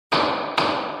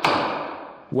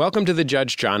Welcome to the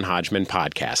Judge John Hodgman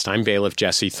podcast. I'm bailiff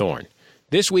Jesse Thorne.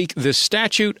 This week, the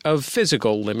statute of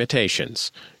physical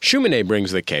limitations. Shumanay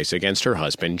brings the case against her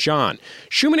husband, John.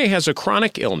 Shumanay has a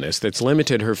chronic illness that's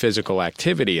limited her physical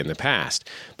activity in the past,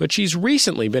 but she's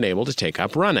recently been able to take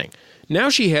up running. Now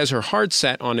she has her heart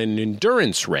set on an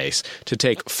endurance race to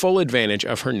take full advantage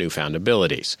of her newfound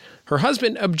abilities. Her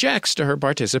husband objects to her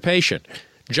participation.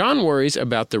 John worries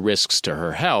about the risks to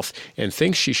her health and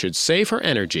thinks she should save her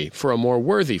energy for a more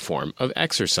worthy form of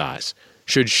exercise.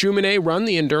 Should Shumanay run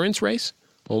the endurance race?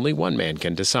 Only one man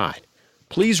can decide.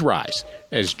 Please rise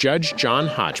as Judge John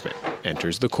Hodgman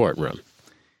enters the courtroom.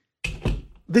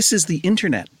 This is the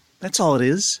internet. That's all it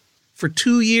is. For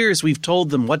 2 years, we've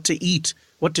told them what to eat,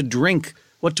 what to drink,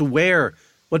 what to wear,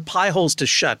 what pie holes to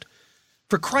shut.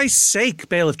 For Christ's sake,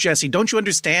 Bailiff Jesse, don't you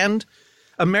understand?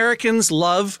 Americans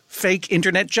love fake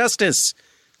internet justice.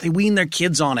 They wean their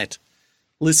kids on it.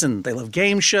 Listen, they love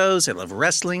game shows, they love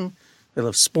wrestling, they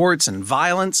love sports and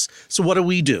violence. So what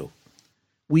do?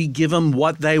 We give them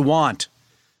what they want.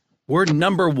 We're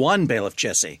number one, Bailiff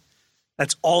Jesse.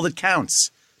 That's all that counts.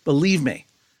 Believe me,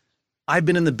 I've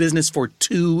been in the business for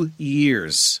 2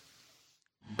 years.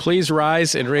 Please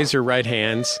rise and raise your right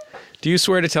hands. Do you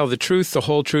swear to tell the truth, the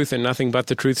whole truth, and nothing but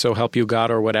the truth, so help you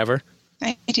God or whatever?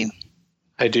 I do.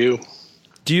 I do.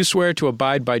 Do you swear to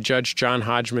abide by Judge John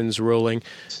Hodgman's ruling,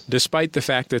 despite the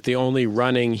fact that the only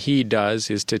running he does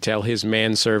is to tell his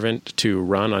manservant to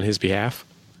run on his behalf?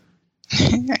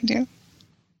 I do.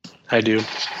 I do.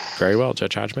 Very well,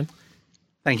 Judge Hodgman.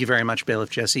 Thank you very much,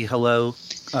 Bailiff Jesse. Hello,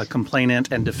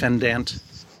 complainant and defendant.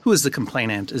 Who is the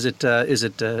complainant? Is it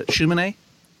Shumanay?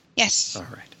 Yes. All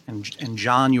right. And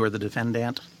John, you are the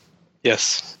defendant?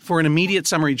 Yes. For an immediate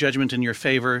summary judgment in your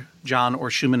favor, John or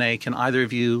Shumanay, can either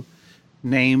of you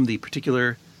name the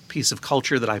particular piece of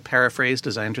culture that I paraphrased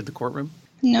as I entered the courtroom?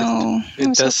 No.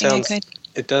 It does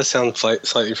sound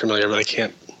slightly familiar, but I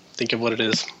can't think of what it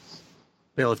is.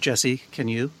 Bailiff Jesse, can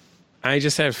you? I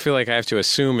just feel like I have to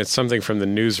assume it's something from the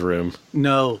newsroom.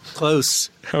 No. Close.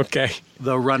 Okay.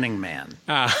 The Running Man.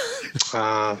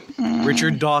 Richard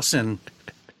Richard Dawson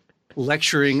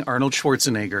lecturing Arnold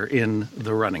Schwarzenegger in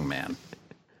The Running Man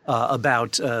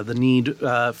about the need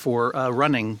for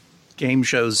running game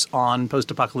shows on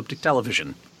post-apocalyptic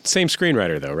television. Same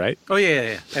screenwriter, though, right? Oh,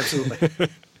 yeah, absolutely.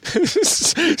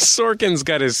 Sorkin's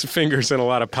got his fingers in a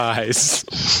lot of pies.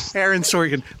 Aaron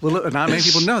Sorkin. Not many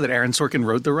people know that Aaron Sorkin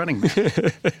wrote The Running Man.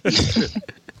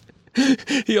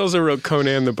 He also wrote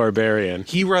Conan the Barbarian.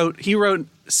 He wrote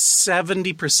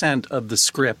 70% of the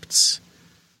scripts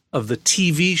of the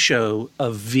TV show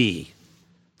of V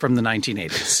from the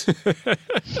 1980s.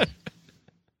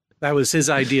 That was his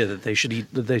idea that they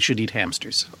should eat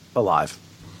hamsters alive.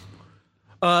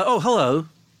 Hello.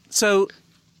 So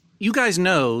you guys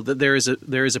know that there is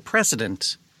a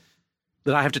precedent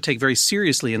that I have to take very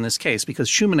seriously in this case because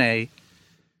Shumanay,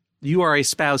 you are a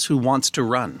spouse who wants to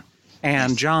run,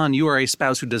 and John, you are a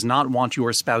spouse who does not want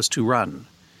your spouse to run.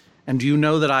 And do you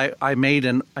know that I made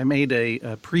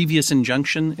a previous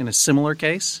injunction in a similar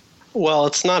case? Well,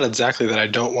 it's not exactly that I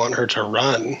don't want her to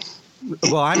run.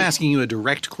 Well, I'm asking you a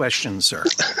direct question, sir.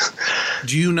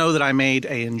 Do you know that I made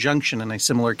an injunction in a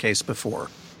similar case before?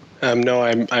 No,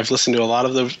 I've listened to a lot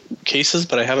of the cases,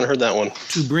 but I haven't heard that one.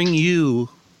 To bring you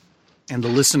and the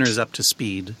listeners up to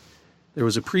speed, there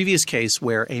was a previous case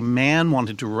where a man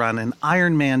wanted to run an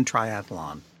Ironman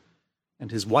triathlon,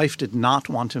 and his wife did not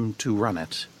want him to run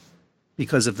it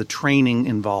because of the training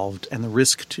involved and the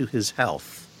risk to his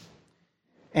health.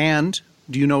 And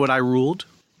do you know what I ruled?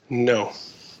 No.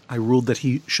 I ruled that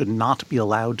he should not be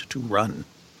allowed to run.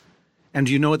 And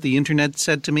do you know what the internet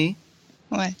said to me?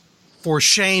 What? For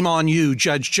shame on you,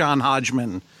 Judge John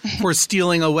Hodgman, for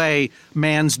stealing away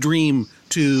man's dream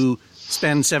to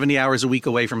spend 70 hours a week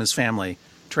away from his family,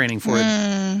 training for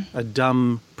a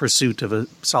dumb pursuit of a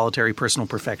solitary personal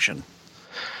perfection.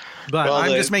 But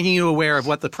I'm just making you aware of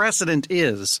what the precedent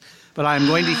is. But I'm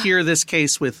going to hear this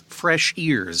case with fresh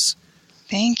ears.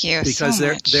 Thank you because so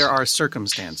much. there are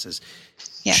circumstances.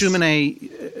 Yes.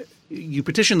 Shumanay, you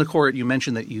petitioned the court. You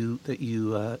mentioned that you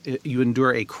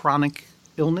endure a chronic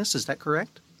illness. Is that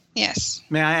correct? Yes.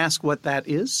 May I ask what that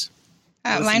is?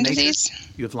 Lyme disease.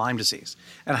 You have Lyme disease.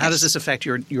 And how does this affect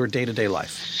your day-to-day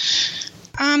life?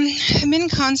 I've been in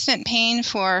constant pain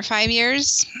for 5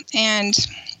 years and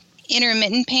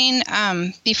intermittent pain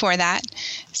before that.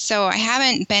 So I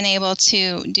haven't been able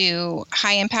to do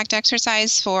high-impact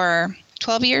exercise for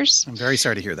 12 years. I'm very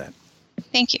sorry to hear that.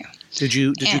 Thank you. Did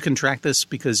you contract this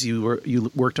because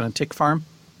you worked on a tick farm?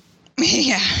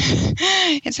 Yeah,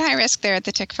 it's high risk there at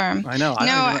the tick farm. I know. I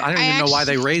don't even know why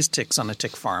they raise ticks on a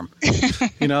tick farm.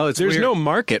 You know, it's There's weird. no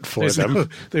market for them.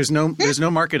 There's no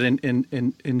market in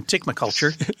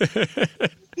tickmaculture.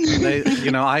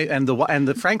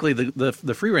 Frankly,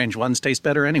 the free range ones taste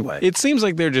better anyway. It seems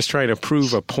like they're just trying to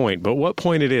prove a point, but what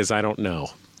point it is, I don't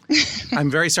know. I'm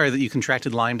very sorry that you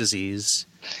contracted Lyme disease,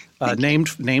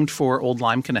 named for Old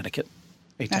Lyme, Connecticut,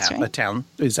 a town.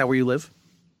 Is that where you live?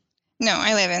 No,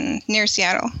 I live near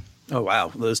Seattle. Oh,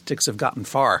 wow. Those ticks have gotten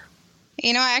far.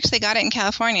 You know, I actually got it in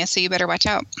California, so you better watch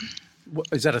out.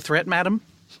 Is that a threat, madam?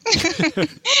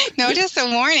 No, just a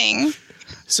warning.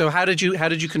 So how did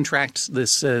you contract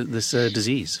this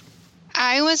disease?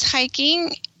 I was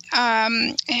hiking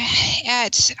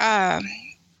at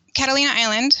Catalina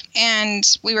Island, and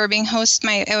we were being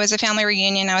hosted. It was a family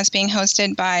reunion. I was being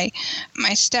hosted by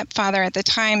my stepfather at the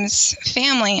time's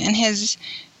family, and his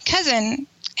cousin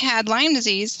had Lyme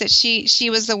disease. That she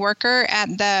was the worker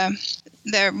at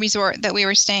the resort that we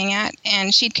were staying at,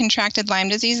 and she'd contracted Lyme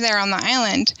disease there on the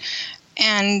island,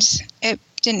 and it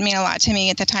didn't mean a lot to me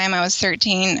at the time. I was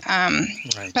 13,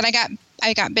 right. But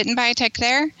I got bitten by a tick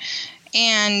there,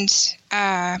 and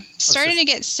started to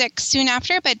get sick soon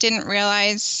after, but didn't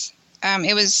realize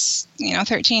it was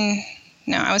 13.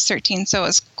 No, I was 13, so it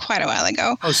was quite a while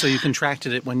ago. Oh, so you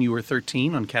contracted it when you were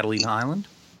 13 on Catalina Island?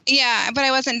 Yeah, but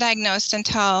I wasn't diagnosed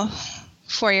until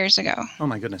 4 years ago. Oh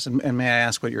my goodness! And may I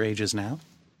ask what your age is now?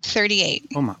 38.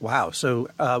 Oh my! Wow. So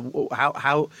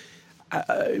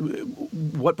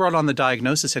what brought on the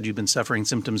diagnosis? Had you been suffering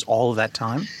symptoms all of that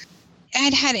time?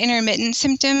 I'd had intermittent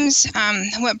symptoms.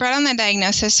 What brought on the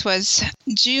diagnosis was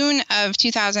June of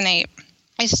 2008.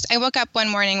 I woke up one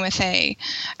morning with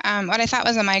what I thought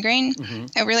was a migraine,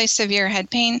 a really severe head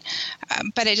pain,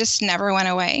 but it just never went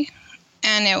away.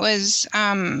 And it was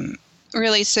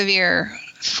really severe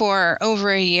for over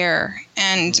a year.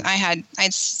 And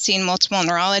I'd seen multiple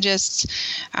neurologists.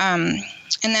 And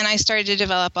then I started to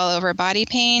develop all over body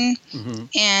pain.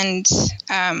 And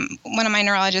one of my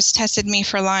neurologists tested me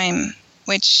for Lyme,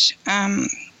 which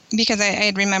because I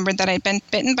had remembered that I'd been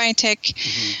bitten by a tick.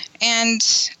 And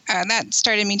that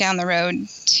started me down the road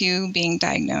to being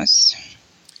diagnosed.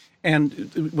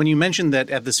 And when you mentioned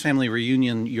that at this family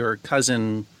reunion, your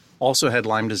cousin also had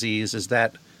Lyme disease, is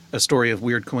that a story of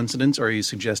weird coincidence, or are you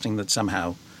suggesting that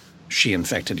somehow she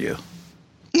infected you?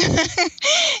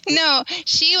 No,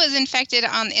 she was infected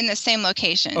in the same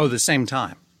location. Oh, the same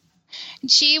time.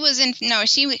 She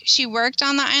worked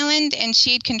on the island, and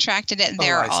she'd contracted it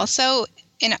there also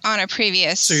on a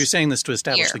previous. So you're saying this to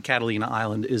establish year. that Catalina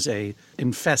Island is a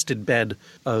infested bed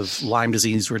of Lyme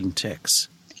disease-ridden ticks.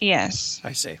 Yes.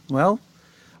 I see. Well,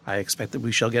 I expect that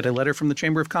we shall get a letter from the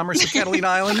Chamber of Commerce of Catalina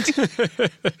Island.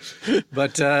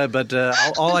 But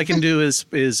all I can do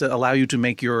is allow you to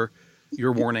make your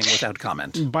warning without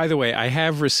comment. By the way, I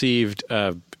have received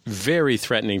a very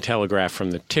threatening telegraph from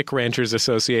the Tick Ranchers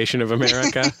Association of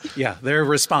America. Yeah, they're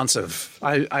responsive.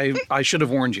 I should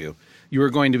have warned you. You were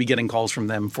going to be getting calls from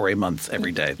them for a month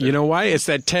every day. You know why? It's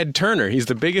that Ted Turner. He's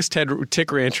the biggest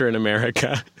tick rancher in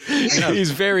America.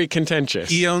 He's very contentious.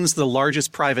 He owns the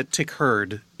largest private tick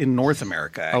herd in North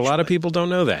America, actually. A lot of people don't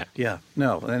know that. Yeah.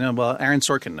 No. Well, Aaron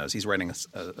Sorkin knows. He's writing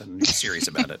a new series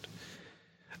about it.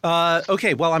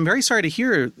 Okay. Well, I'm very sorry to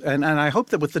hear, and I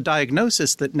hope that with the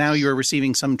diagnosis that now you're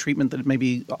receiving some treatment that may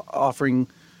be offering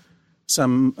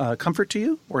some comfort to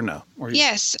you, or no?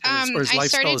 Yes. Or is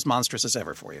life still as monstrous as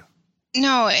ever for you?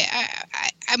 No,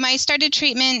 I started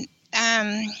treatment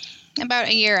about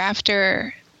a year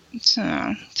after,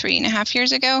 3.5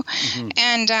 years ago,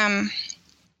 and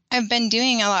I've been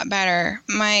doing a lot better.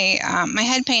 My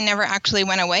head pain never actually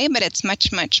went away, but it's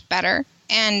much, much better.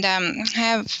 And I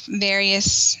have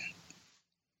various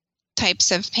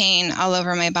types of pain all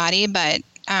over my body, but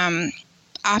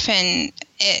often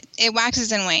it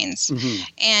waxes and wanes.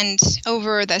 And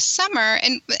over the summer,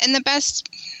 and the best...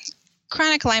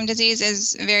 Chronic Lyme disease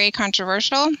is very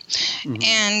controversial,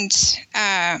 and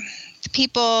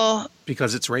people...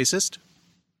 Because it's racist?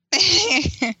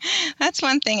 That's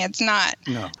one thing it's not.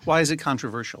 No. Why is it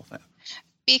controversial then?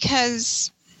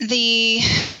 Because the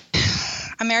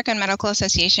American Medical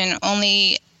Association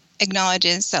only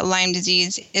acknowledges that Lyme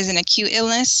disease is an acute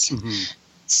illness.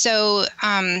 So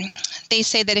they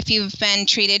say that if you've been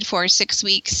treated for 6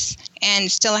 weeks and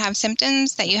still have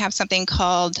symptoms, that you have something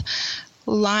called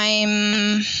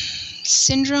Lyme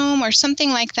syndrome or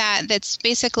something like that. That's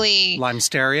basically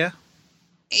Lyme-steria?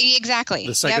 Exactly.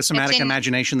 The psychosomatic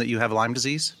imagination that you have Lyme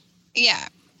disease? Yeah.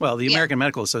 Well, the American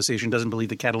Medical Association doesn't believe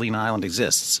that Catalina Island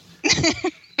exists.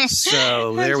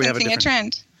 So there we have a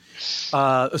trend.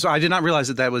 So I did not realize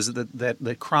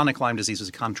that chronic Lyme disease was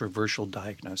a controversial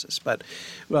diagnosis. But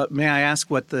may I ask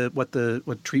what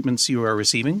treatments you are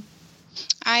receiving?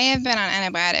 I have been on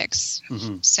antibiotics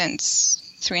since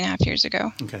 3.5 years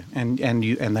ago. Okay, and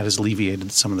that has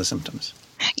alleviated some of the symptoms.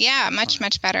 Yeah,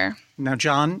 much better. Now,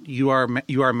 John, you are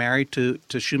married to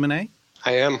Shumane?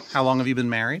 I am. How long have you been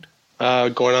married?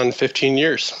 Going on 15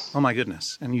 years. Oh my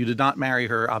goodness! And you did not marry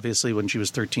her, obviously, when she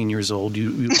was 13 years old.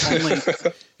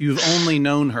 You've only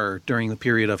known her during the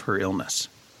period of her illness.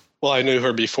 Well, I knew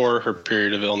her before her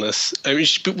period of illness. I mean,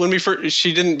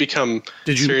 she didn't become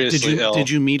seriously ill.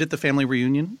 Did you meet at the family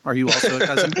reunion? Are you also a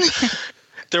cousin?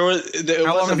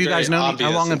 How long have you guys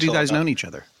known each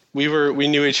other? We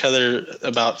knew each other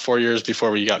about 4 years before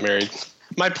we got married.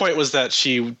 My point was that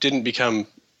she didn't become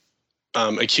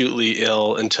acutely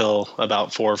ill until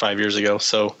about 4 or 5 years ago.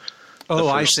 So,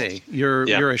 I see.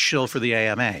 You're a shill for the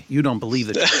AMA. You don't believe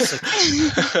that she's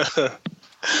sick.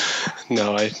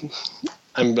 No,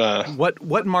 I'm.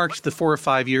 What marked the 4 or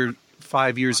 5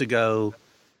 years ago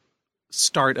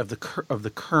start of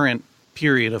the current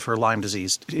period of her Lyme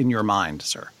disease in your mind,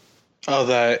 sir? Oh,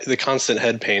 the constant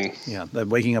head pain. Yeah, the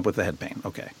waking up with the head pain.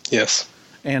 Okay. Yes.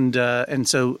 And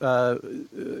so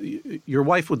your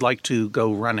wife would like to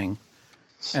go running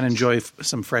and enjoy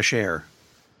some fresh air,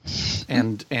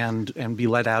 and be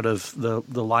let out of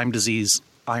the Lyme disease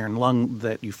iron lung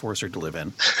that you force her to live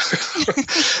in.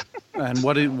 And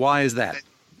why is that?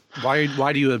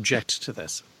 Why do you object to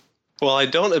this? Well, I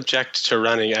don't object to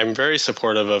running. I'm very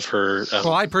supportive of her.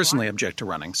 Well, I personally object to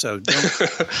running, so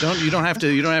you don't have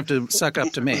to suck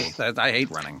up to me. I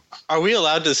hate running. Are we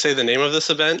allowed to say the name of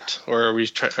this event, or are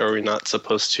we not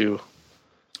supposed to?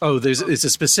 Oh, it's a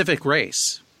specific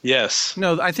race. Yes.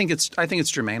 No, I think it's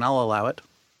germane. I'll allow it.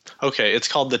 Okay, it's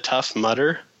called the Tough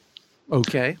Mudder.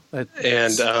 Okay.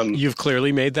 And you've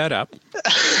clearly made that up.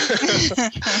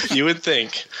 You would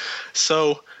think.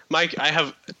 So, Mike,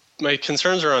 my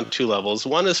concerns are on two levels.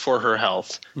 One is for her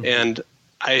health, and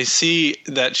I see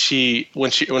that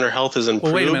when her health is improved.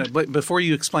 Well, wait a minute. But before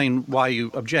you explain why you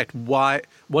object, what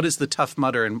is the Tough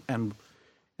Mudder, and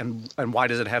why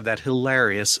does it have that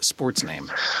hilarious sports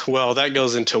name? Well, that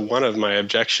goes into one of my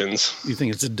objections. You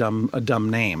think it's a dumb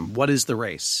name. What is the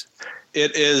race?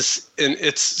 It is, and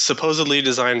it's supposedly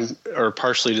designed or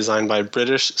partially designed by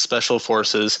British Special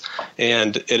Forces,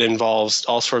 and it involves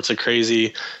all sorts of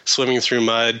crazy swimming through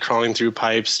mud, crawling through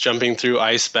pipes, jumping through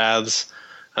ice baths,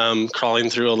 crawling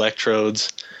through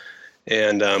electrodes,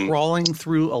 and crawling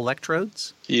through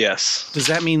electrodes. Yes. Does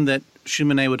that mean that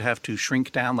Shumane would have to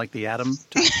shrink down like the atom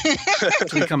to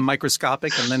become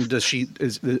microscopic, and then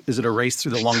is it a race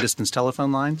through the long distance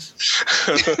telephone lines?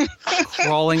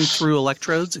 Crawling through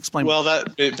electrodes? Explain. Well,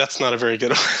 that's not a very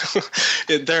good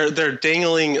one. They're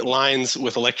dangling lines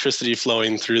with electricity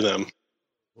flowing through them.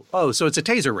 Oh, so it's a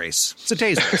taser race. It's a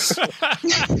taser race.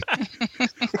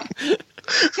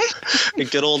 A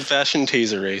good old-fashioned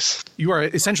taser race. You are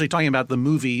essentially talking about the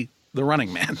movie The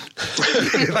Running Man.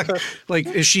 like,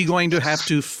 is she going to have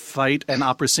to fight an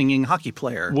opera-singing hockey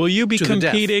player? Will you be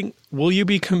competing? Will you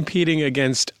be competing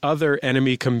against other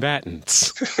enemy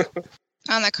combatants?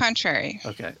 On the contrary.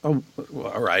 Okay. Oh,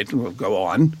 well, all right. We'll go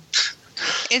on.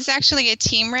 It's actually a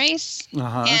team race.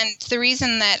 Uh-huh. And the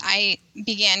reason that I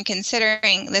began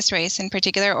considering this race in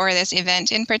particular, or this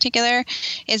event in particular,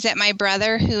 is that my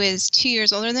brother, who is 2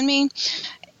 years older than me,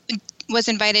 was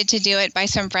invited to do it by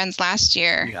some friends last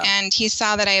year. Yeah. And he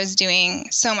saw that I was doing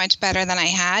so much better than I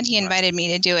had. He invited me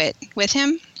to do it with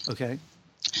him. Okay.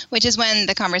 Which is when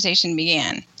the conversation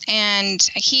began. And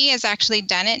he has actually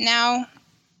done it now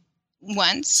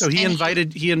once. So he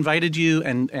invited you,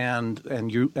 and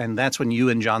that's when you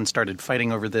and John started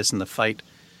fighting over this, and the fight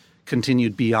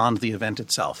continued beyond the event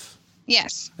itself.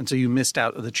 Yes. And so you missed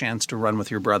out on the chance to run with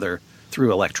your brother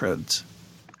through electrodes.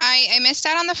 I missed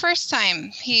out on the first time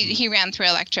he ran through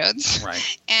electrodes.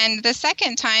 Right. And the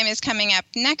second time is coming up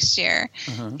next year.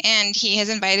 Uh-huh. And he has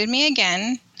invited me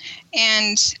again.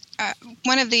 And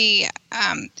one of the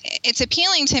it's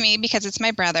appealing to me because it's my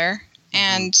brother.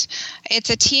 And it's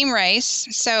a team race,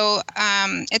 so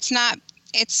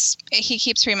he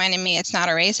keeps reminding me it's not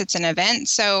a race, it's an event.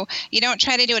 So you don't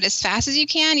try to do it as fast as you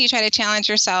can. You try to challenge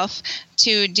yourself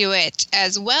to do it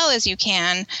as well as you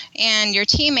can. And your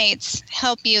teammates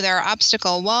help you. There are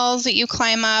obstacle walls that you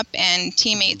climb up, and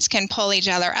teammates can pull each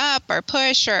other up or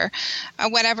push or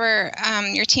whatever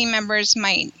your team members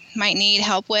might need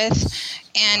help with.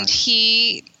 And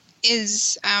he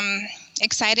is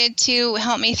excited to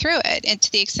help me through it, and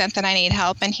to the extent that I need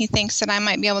help, and he thinks that I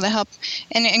might be able to help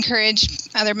and encourage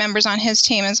other members on his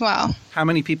team as well. How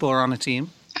many people are on a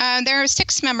team? There are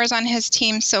 6 members on his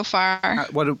team so far.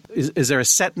 What is there a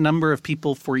set number of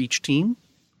people for each team?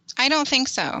 I don't think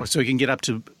so. So you can get up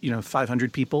to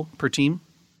 500 people per team.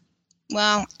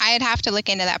 Well, I'd have to look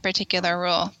into that particular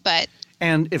rule, but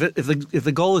And if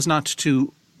the goal is not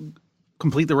to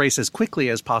complete the race as quickly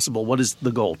as possible, what is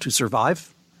the goal? To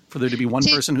survive? For there to be one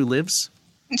person who lives?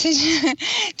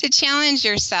 to challenge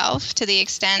yourself to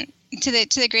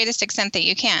the greatest extent that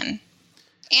you can,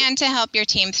 and to help your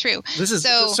team through. This is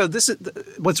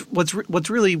what's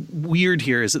really weird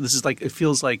here is that this is like, it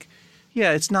feels like,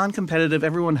 yeah, it's non-competitive.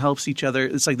 Everyone helps each other.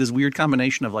 It's like this weird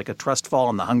combination of like a trust fall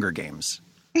and the Hunger Games.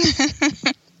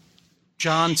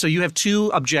 John, so you have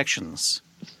 2 objections.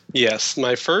 Yes.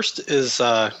 My first is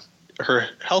her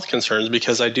health concerns,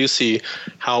 because I do see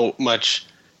how much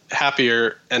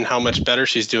happier and how much better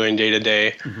she's doing day to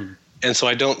day. Mm-hmm. And so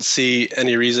I don't see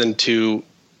any reason to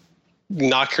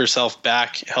knock herself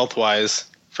back health-wise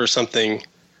for something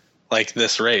like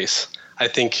this race. I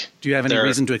think. Do you have any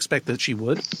reason to expect that she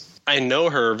would? I know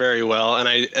her very well,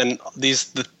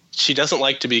 she doesn't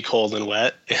like to be cold and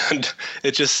wet, and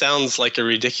it just sounds like a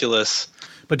ridiculous.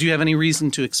 But do you have any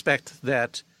reason to expect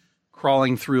that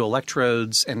crawling through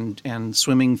electrodes and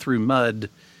swimming through mud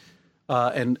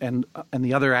and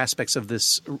the other aspects of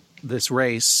this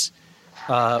race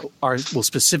will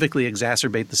specifically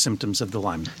exacerbate the symptoms of the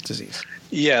Lyme disease?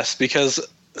 Yes, because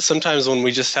sometimes when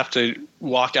we just have to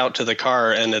walk out to the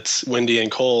car and it's windy and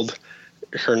cold,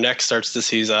 her neck starts to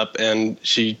seize up, and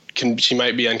she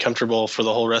might be uncomfortable for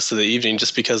the whole rest of the evening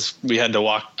just because we had to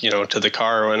walk, to the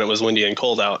car when it was windy and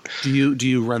cold out. Do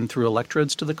you run through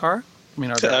electrodes to the car? I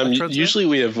mean, are there electrodes usually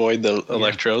there? We avoid the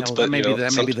electrodes, but that may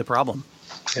be the problem.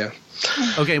 Yeah.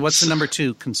 Okay, what's the number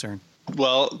 2 concern?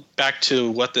 Well, back to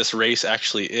what this race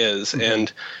actually is, and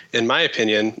in my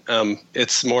opinion,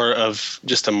 it's more of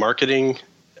just a marketing,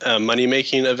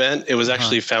 money-making event. It was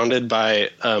actually founded by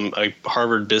a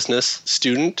Harvard business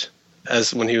student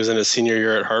when he was in his senior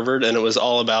year at Harvard, and it was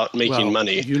all about making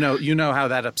money. You know how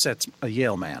that upsets a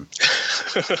Yale man.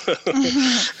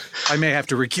 I may have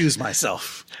to recuse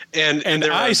myself. And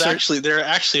there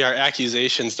actually are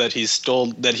accusations that he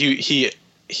stole, that he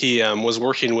was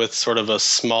working with sort of a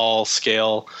small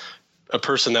scale, a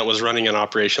person that was running an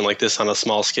operation like this on a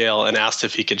small scale, and asked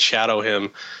if he could shadow him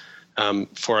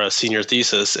for a senior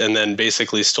thesis, and then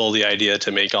basically stole the idea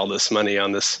to make all this money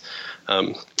on this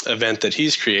event that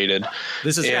he's created.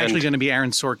 This is actually going to be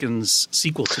Aaron Sorkin's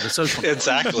sequel to The Social Network.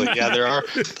 Exactly. Yeah,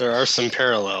 there are some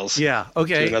parallels. Yeah.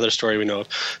 Okay. To another story we know of.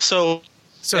 So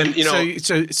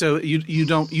you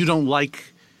don't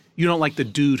like the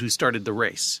dude who started the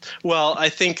race. Well, I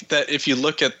think that if you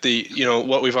look at the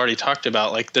what we've already talked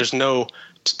about, like there's no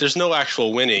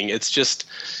actual winning. It's just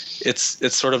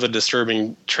it's sort of a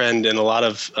disturbing trend in a lot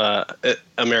of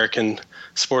American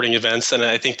sporting events, and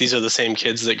I think these are the same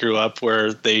kids that grew up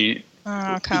where they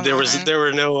weren't allowed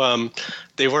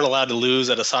to lose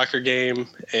at a soccer game,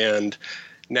 and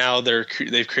now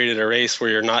they've created a race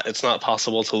where it's not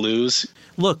possible to lose.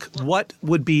 Look, what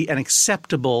would be an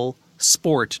acceptable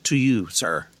sport to you,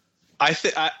 sir?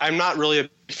 I'm not really a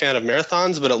big fan of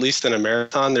marathons, but at least in a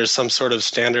marathon, there's some sort of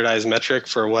standardized metric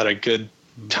for what a good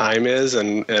time is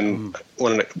and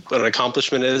what an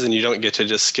accomplishment is, and you don't get to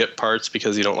just skip parts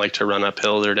because you don't like to run up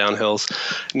hills or down hills.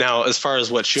 Now, as far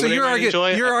as what Shumane might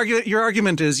enjoy... Your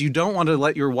argument is you don't want to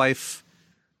let your wife,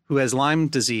 who has Lyme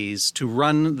disease, to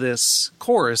run this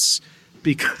course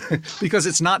because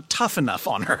it's not tough enough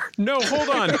on her. No, hold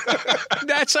on.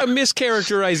 That's a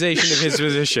mischaracterization of his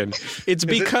position. It's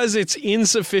because it's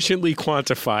insufficiently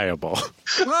quantifiable.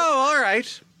 Oh, all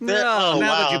right. Now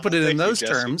that you put it in those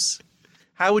terms,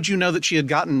 how would you know that she had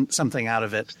gotten something out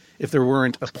of it if there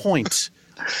weren't a point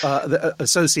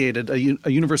associated,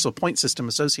 a universal point system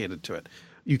associated to it?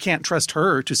 You can't trust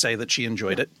her to say that she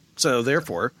enjoyed it. So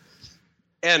therefore...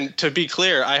 And to be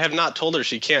clear, I have not told her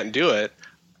she can't do it.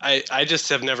 I just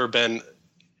have never been.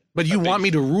 But you want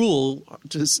me to rule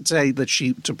to say that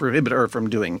to prohibit her from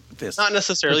doing this? Not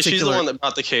necessarily. She's the one that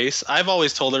brought the case. I've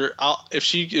always told her if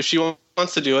she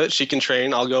wants to do it, she can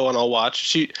train. I'll go and I'll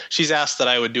watch. She's asked that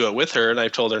I would do it with her, and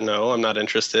I've told her no, I'm not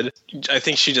interested. I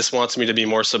think she just wants me to be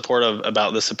more supportive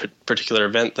about this particular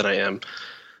event than I am.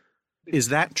 Is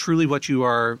that truly what you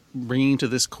are bringing to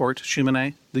this court,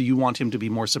 Shumane? That you want him to be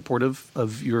more supportive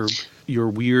of your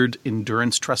weird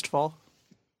endurance trust fall?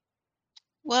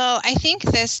 Well, I think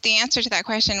the answer to that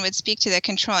question would speak to the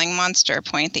controlling monster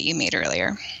point that you made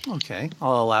earlier. Okay,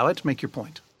 I'll allow it to make your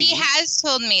point. He has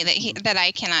told me that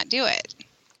I cannot do it.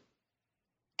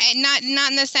 And not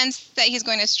in the sense that he's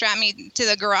going to strap me to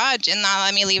the garage and not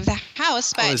let me leave the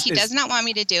house, but he does not want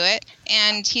me to do it,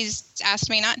 and he's asked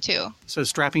me not to. So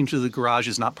strapping to the garage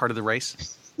is not part of the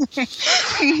race?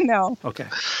 No. Okay.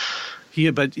 He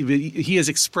has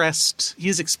expressed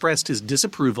his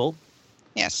disapproval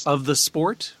Yes. of the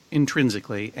sport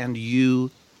intrinsically and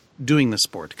you doing the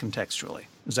sport contextually.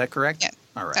 Is that correct? Yeah.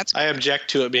 All right. That's I object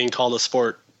to it being called a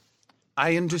sport.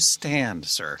 I understand,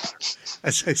 sir.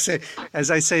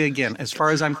 As I say again, as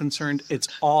far as I'm concerned, it's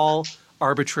all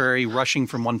arbitrary rushing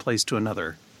from one place to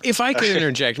another. If I could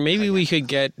interject, maybe we could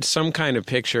get some kind of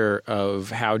picture of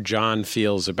how John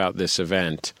feels about this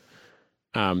event.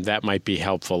 That might be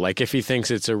helpful. Like if he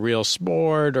thinks it's a real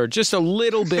sport or just a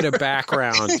little bit of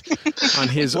background on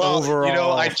his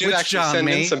overall. I did actually John, send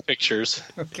me? in some pictures.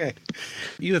 Okay.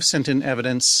 You have sent in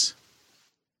evidence,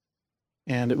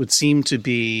 and it would seem to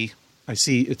be, I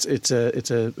see it's a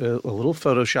little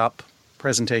Photoshop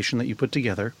presentation that you put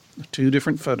together, 2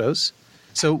 different photos.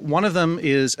 So one of them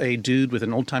is a dude with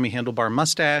an old-timey handlebar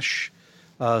mustache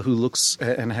who looks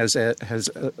and has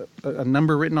a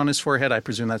number written on his forehead. I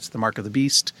presume that's the mark of the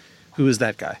beast. Who is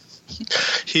that guy?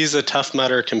 He's a Tough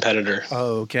Mudder competitor.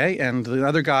 Okay. And the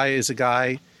other guy is a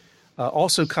guy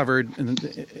also covered,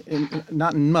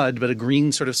 not in mud, but a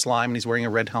green sort of slime, and he's wearing a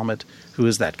red helmet. Who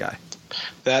is that guy?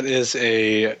 That is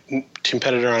a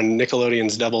competitor on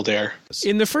Nickelodeon's Double Dare.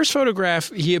 In the first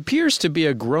photograph, he appears to be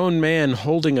a grown man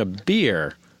holding a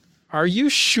beer. Are you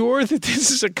sure that this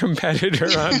is a competitor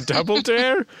on Double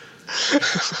Dare?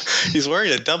 He's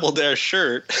wearing a Double Dare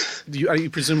shirt. You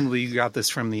presumably got this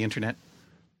from the internet?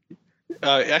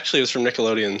 Actually, it was from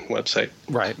Nickelodeon website.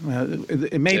 Right.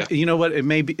 It may. Yeah. You know what? It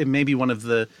may be one of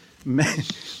the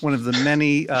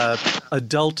many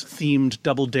adult-themed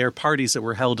Double Dare parties that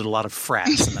were held at a lot of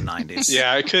frats in the 90s.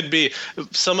 Yeah, it could be.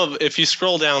 If you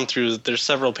scroll down through, there's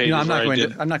several pages. I'm not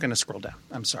going to scroll down.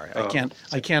 I'm sorry. Oh.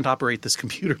 I can't operate this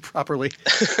computer properly.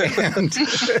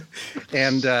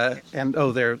 and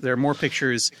there are more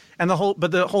pictures. And the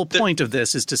whole point of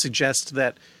this is to suggest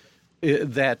that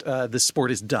this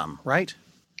sport is dumb, right?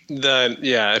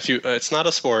 It's not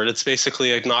a sport. It's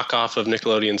basically a knockoff of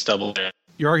Nickelodeon's Double Dare.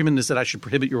 Your argument is that I should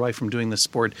prohibit your wife from doing this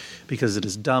sport because it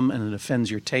is dumb and it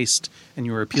offends your taste, and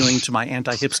you are appealing to my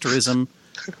anti-hipsterism.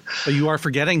 But you are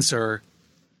forgetting, sir,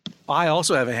 I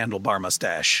also have a handlebar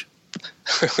mustache.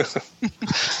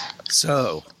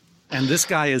 So, and this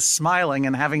guy is smiling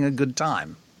and having a good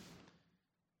time.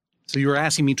 So you are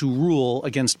asking me to rule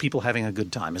against people having a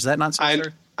good time. Is that not so,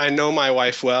 sir? I know my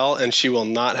wife well, and she will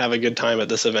not have a good time at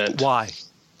this event. Why?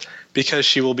 Because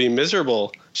she will be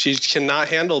miserable. She cannot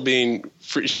handle being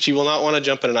free. She will not want to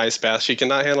jump in an ice bath. She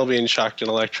cannot handle being shocked in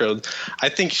electrodes. I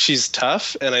think she's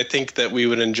tough, and I think that we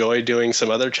would enjoy doing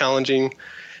some other challenging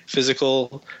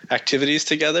physical activities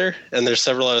together. And there's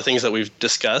several other things that we've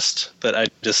discussed, but I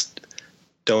just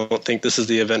don't think this is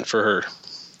the event for her.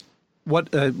 What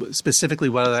specifically,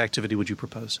 what other activity would you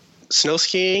propose? Snow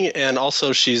skiing, and also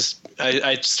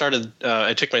I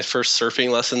took my first surfing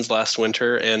lessons last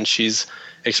winter, and she's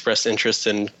expressed interest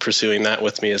in pursuing that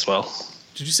with me as well.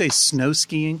 Did you say snow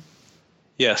skiing?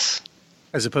 Yes.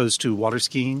 As opposed to water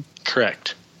skiing?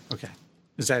 Correct. Okay.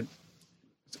 Is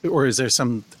there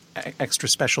some extra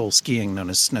special skiing known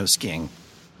as snow skiing?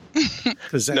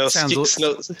 Because that sounds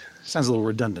a little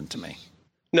redundant to me.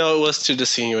 No, it was to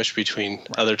distinguish between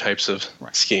other types of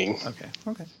skiing.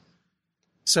 Okay.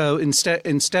 So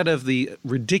instead of the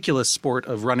ridiculous sport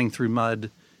of running through mud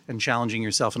and challenging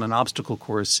yourself in an obstacle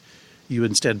course, you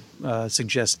instead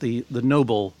suggest the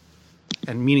noble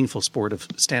and meaningful sport of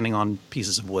standing on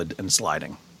pieces of wood and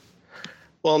sliding.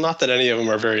 Well, not that any of them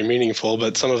are very meaningful,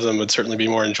 but some of them would certainly be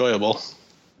more enjoyable.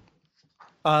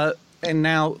 And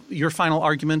now your final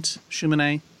argument,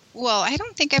 Shumane? Well, I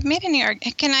don't think I've made any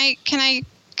argument.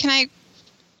 Can I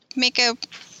make a...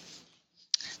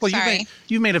 Well, Sorry.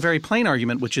 you've made a very plain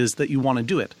argument, which is that you want to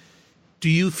do it. Do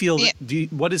you feel that,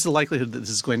 what is the likelihood that this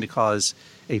is going to cause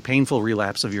a painful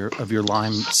relapse of your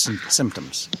Lyme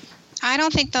symptoms? I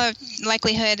don't think the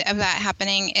likelihood of that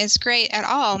happening is great at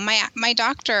all. My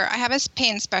doctor, I have a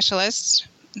pain specialist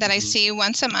that I see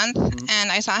once a month, and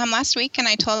I saw him last week, and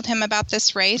I told him about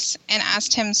this race and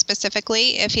asked him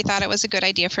specifically if he thought it was a good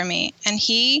idea for me. And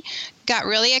he got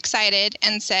really excited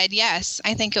and said, yes,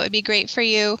 I think it would be great for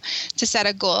you to set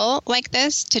a goal like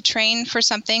this, to train for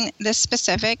something this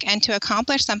specific and to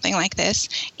accomplish something like this.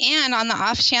 And on the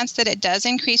off chance that it does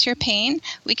increase your pain,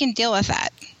 we can deal with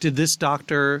that. Did this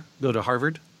doctor go to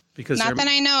Harvard? Because Not that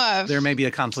I know of. There may be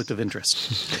a conflict of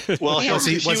interest. Well, Yeah. Was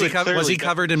he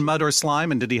covered in mud or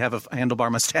slime, and did he have a handlebar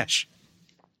mustache?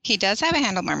 He does have a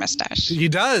handlebar mustache. He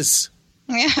does.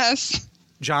 Yes.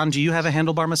 John, do you have a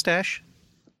handlebar mustache?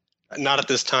 Not at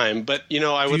this time, but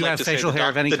I would you like have to say facial hair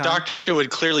of any the kind? doctor would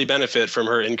clearly benefit from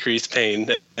her increased pain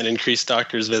and increased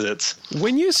doctor's visits.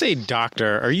 When you say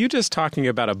doctor, are you just talking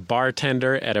about a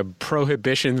bartender at a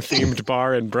prohibition-themed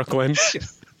bar in Brooklyn?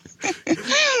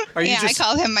 I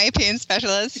call him my pain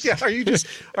specialist. Yeah, are you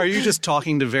just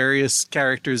talking to various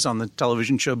characters on the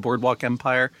television show Boardwalk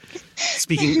Empire,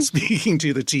 speaking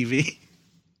to the TV?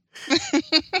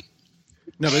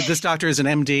 No, but this doctor is an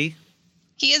MD.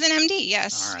 He is an MD.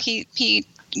 Yes, right. he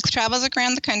travels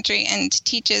around the country and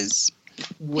teaches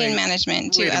pain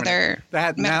management to other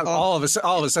medical. Now all of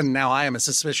a sudden now I am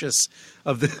suspicious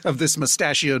of this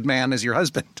mustachioed man as your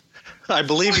husband. I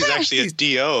believe he's actually a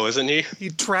DO, isn't he? He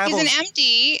travels. He's an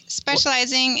MD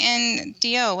specializing in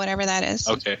DO, whatever that is.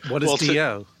 Okay. What is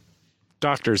DO?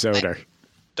 Doctor's odor.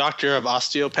 Doctor of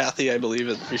osteopathy, I believe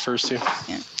it refers to.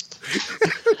 Yeah.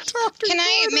 Can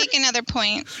I make another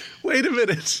point? Wait a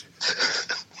minute.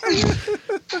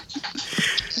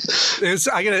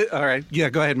 All right. Yeah,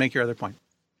 go ahead and make your other point.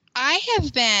 I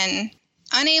have been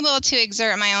unable to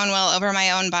exert my own will over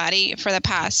my own body for the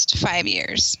past 5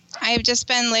 years. I've just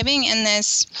been living in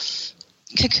this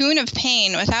cocoon of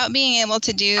pain without being able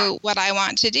to do what I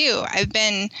want to do.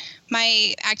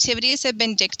 My activities have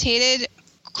been dictated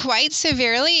quite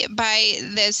severely by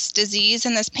this disease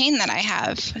and this pain that I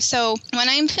have. So when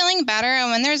I'm feeling better and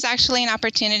when there's actually an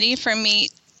opportunity for me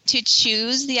to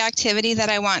choose the activity that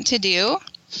I want to do,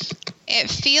 it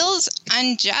feels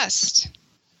unjust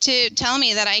to tell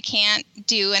me that I can't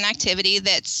do an activity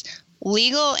that's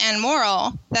legal and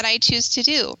moral that I choose to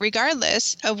do,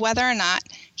 regardless of whether or not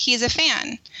he's a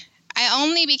fan. I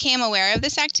only became aware of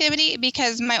this activity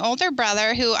because my older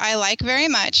brother, who I like very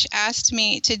much, asked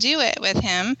me to do it with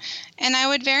him, and I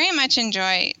would very much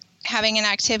enjoy having an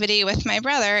activity with my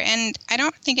brother, and I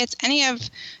don't think it's any of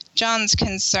John's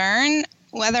concern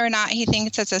whether or not he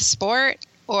thinks it's a sport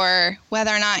or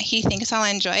whether or not he thinks I'll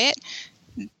enjoy it.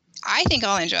 I think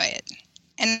I'll enjoy it,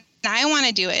 and I want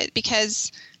to do it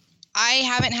because I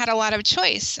haven't had a lot of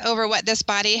choice over what this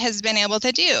body has been able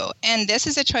to do, and this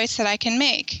is a choice that I can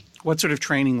make. What sort of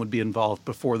training would be involved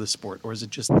before the sport, or is it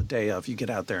just the day of you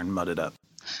get out there and mud it up?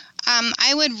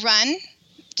 I would run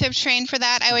to train for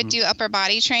that. I would do upper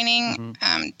body training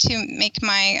to make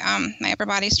my my upper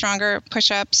body stronger,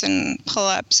 push-ups and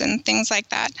pull-ups and things like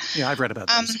that. Yeah, I've read about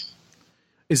those.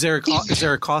 Is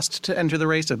there a cost to enter the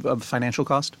race, a financial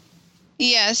cost?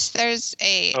 Yes, there's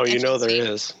a. Oh, there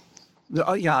is.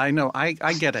 Oh, yeah, I know. I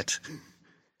get it.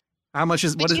 How much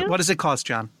what does it cost,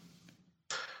 John?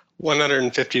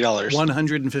 $150.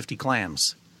 150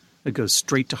 clams. It goes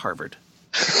straight to Harvard.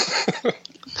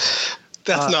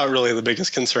 That's not really the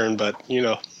biggest concern, but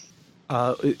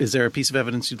Is there a piece of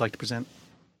evidence you'd like to present?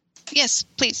 Yes,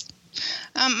 please.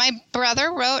 My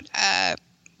brother wrote a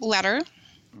letter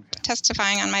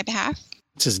testifying on my behalf.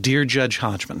 It says, "Dear Judge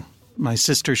Hodgman, my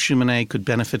sister Shumanay could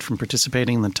benefit from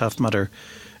participating in the Tough Mudder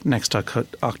next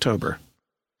October.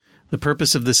 The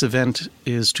purpose of this event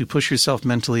is to push yourself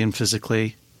mentally and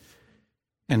physically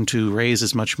and to raise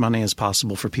as much money as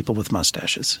possible for people with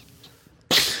mustaches.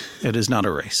 It is not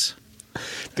a race."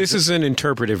 This is an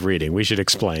interpretive reading. We should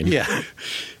explain. Yeah.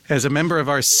 As a member of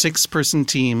our 6-person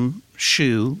team,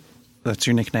 Shu, that's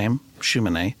your nickname,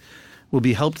 Shumanay, will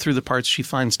be helped through the parts she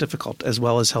finds difficult, as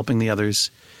well as helping the others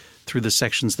through the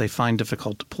sections they find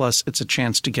difficult. Plus, it's a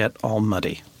chance to get all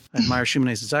muddy. I admire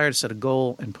Shumanay's desire to set a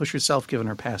goal and push herself given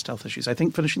her past health issues. I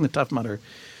think finishing the Tough Mudder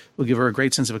will give her a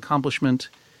great sense of accomplishment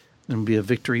and will be a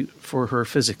victory for her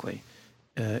physically.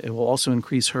 It will also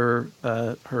increase her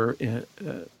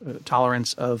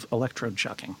tolerance of electrode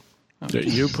shocking.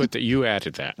 You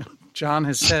added that. John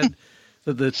has said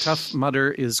that the Tough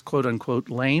Mudder is quote-unquote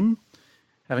lame.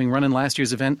 Having run in last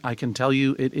year's event, I can tell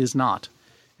you it is not.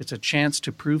 It's a chance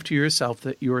to prove to yourself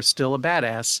that you're still a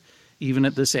badass, even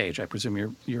at this age. I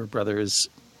presume your brother is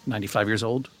 95 years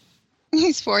old?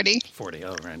 He's 40. 40,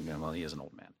 oh, right. Well, he is an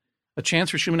old man. A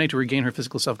chance for Shumanay to regain her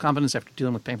physical self-confidence after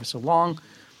dealing with pain for so long.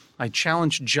 I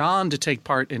challenge John to take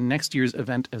part in next year's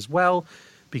event as well,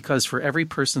 because for every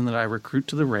person that I recruit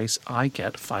to the race, I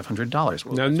get $500.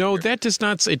 Well, No, that does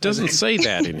not. It doesn't say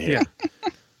that in here. Yeah.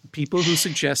 People who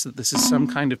suggest that this is some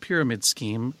kind of pyramid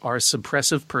scheme are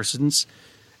suppressive persons,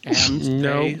 and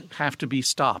they have to be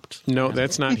stopped. No,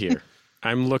 that's not here.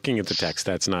 I'm looking at the text.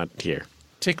 That's not here.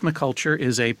 Tickmiculture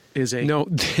is a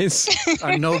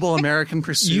a noble American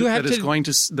pursuit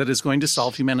that is going to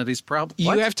solve humanity's problem.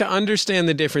 You have to understand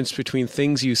the difference between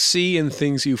things you see and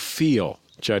things you feel,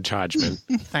 Judge Hodgman.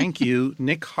 Thank you,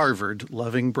 Nick Harvard,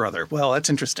 loving brother. Well, that's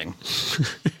interesting.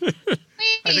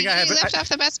 I think you left off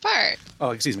the best part. Oh,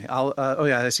 excuse me.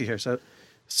 I see here. So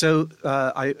So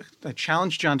I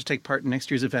challenged John to take part in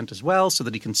next year's event as well so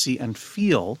that he can see and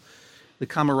feel the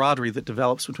camaraderie that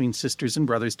develops between sisters and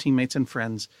brothers, teammates and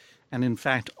friends, and in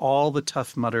fact, all the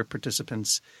Tough Mudder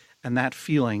participants. And that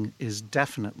feeling is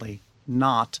definitely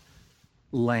not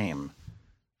lame.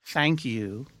 Thank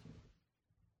you,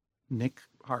 Nick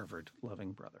Harvard,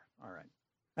 loving brother. All right.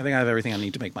 I think I have everything I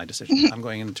need to make my decision. I'm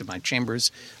going into my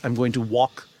chambers. I'm going to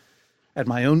walk at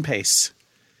my own pace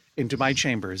into my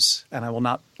chambers, and I will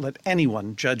not let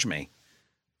anyone judge me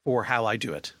for how I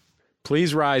do it.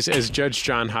 Please rise as Judge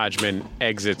John Hodgman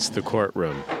exits the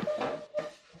courtroom.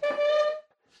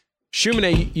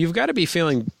 Shumane, you've got to be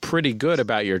feeling pretty good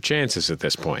about your chances at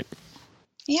this point.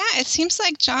 Yeah, it seems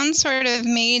like John sort of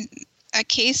made a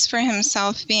case for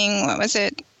himself being, what was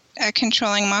it, a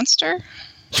controlling monster?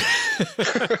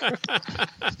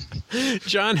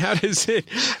 John, how does it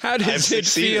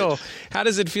feel? How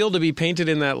does it feel to be painted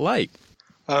in that light?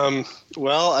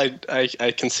 Well,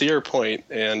 I can see your point,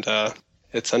 and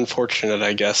it's unfortunate,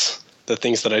 I guess, the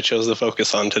things that I chose to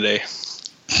focus on today.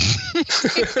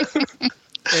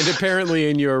 And apparently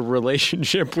in your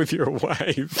relationship with your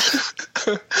wife.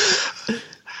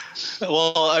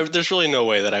 Well, there's really no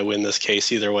way that I win this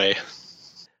case either way.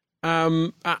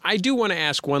 I do want to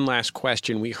ask one last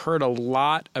question. We heard a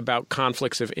lot about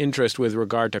conflicts of interest with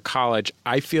regard to college.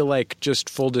 I feel like, just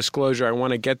full disclosure, I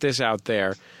want to get this out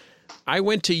there. I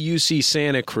went to UC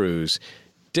Santa Cruz.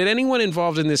 Did anyone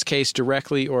involved in this case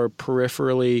directly or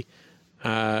peripherally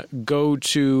go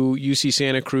to UC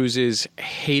Santa Cruz's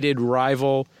hated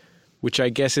rival, which I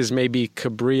guess is maybe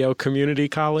Cabrillo Community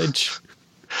College?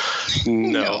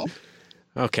 No.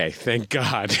 Okay, thank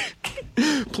God.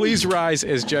 Please rise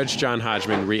as Judge John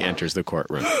Hodgman re-enters the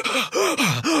courtroom.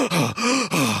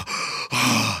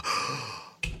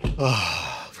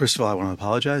 First of all, I want to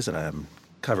apologize that I am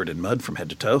covered in mud from head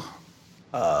to toe,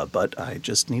 but I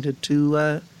just needed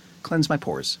to cleanse my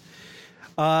pores.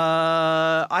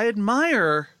 I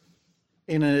admire,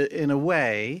 in a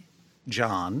way,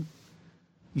 John,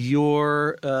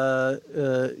 your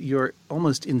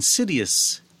almost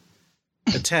insidious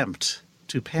attempt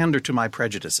to pander to my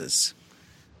prejudices,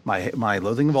 my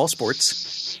loathing of all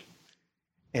sports,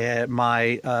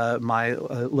 my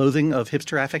loathing of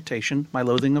hipster affectation, my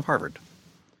loathing of Harvard,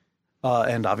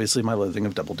 and obviously my loathing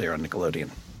of Double Dare on Nickelodeon.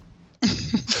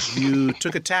 You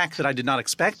took a tack that I did not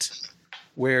expect,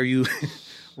 where you,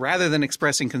 rather than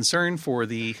expressing concern for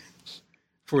the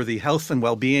health and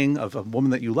well-being of a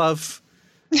woman that you love,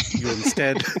 you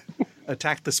instead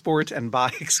attacked the sport and,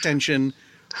 by extension,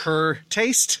 her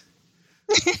taste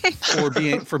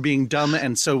for being dumb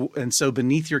and so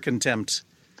beneath your contempt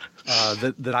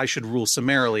that I should rule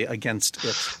summarily against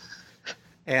it.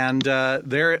 And I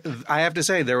have to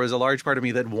say, there was a large part of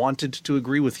me that wanted to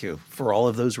agree with you for all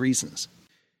of those reasons.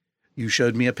 You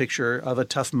showed me a picture of a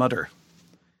Tough Mudder.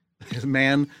 The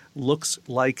man looks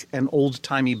like an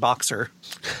old-timey boxer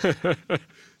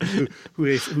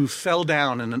who fell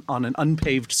down on an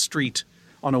unpaved street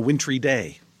on a wintry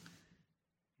day.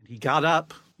 And he got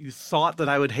up. You thought that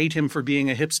I would hate him for being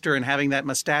a hipster and having that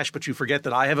mustache, but you forget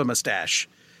that I have a mustache.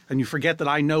 And you forget that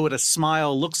I know what a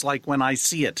smile looks like when I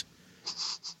see it.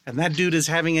 And that dude is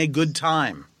having a good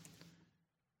time.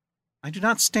 I do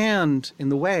not stand in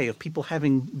the way of people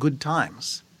having good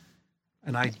times.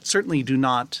 And I certainly do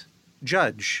not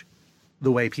judge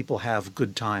the way people have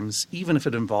good times, even if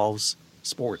it involves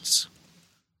sports.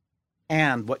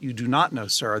 And what you do not know,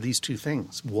 sir, are these two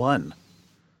things. One,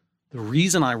 the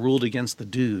reason I ruled against the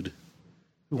dude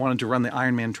who wanted to run the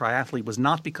Ironman triathlete was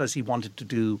not because he wanted to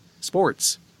do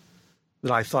sports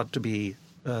that I thought to be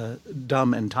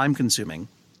dumb and time-consuming,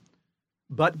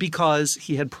 but because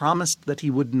he had promised that he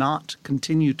would not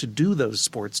continue to do those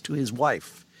sports to his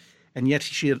wife. And yet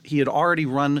he had already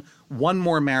run one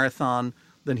more marathon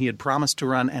than he had promised to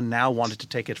run and now wanted to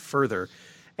take it further,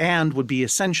 and would be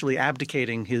essentially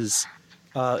abdicating his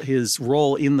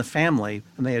role in the family.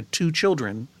 And they had 2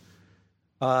 children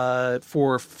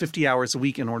for 50 hours a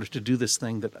week in order to do this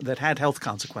thing that had health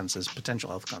consequences, potential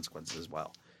health consequences as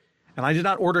well. And I did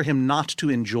not order him not to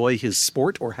enjoy his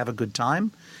sport or have a good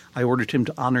time. I ordered him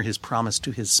to honor his promise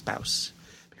to his spouse,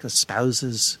 because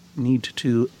spouses need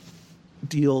to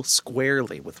deal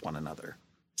squarely with one another.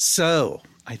 So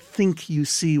I think you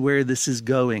see where this is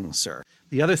going, sir.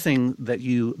 The other thing that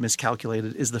you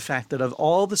miscalculated is the fact that of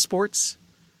all the sports,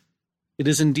 it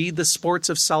is indeed the sports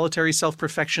of solitary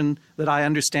self-perfection that I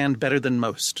understand better than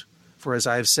most. For as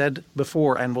I have said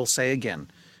before and will say again,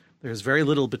 there's very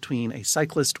little between a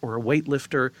cyclist or a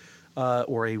weightlifter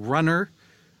or a runner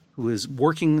who is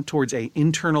working towards an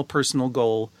internal personal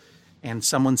goal and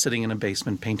someone sitting in a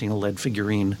basement painting a lead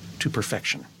figurine to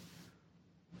perfection.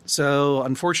 So,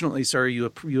 unfortunately, sir,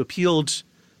 you appealed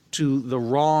to the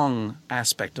wrong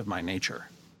aspect of my nature.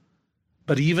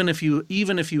 But even if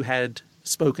you had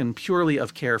spoken purely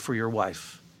of care for your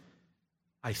wife,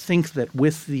 I think that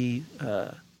with the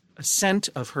assent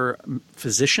of her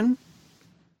physician,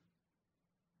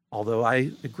 although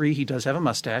I agree he does have a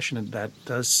mustache, and that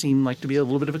does seem like to be a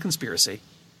little bit of a conspiracy.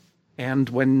 And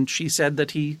when she said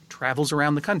that he travels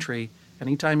around the country,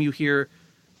 anytime you hear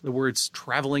the words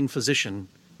traveling physician,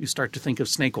 you start to think of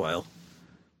snake oil.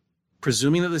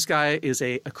 Presuming that this guy is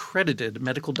a accredited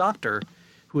medical doctor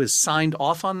who has signed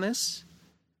off on this,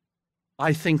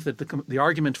 I think that the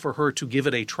argument for her to give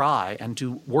it a try and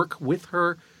to work with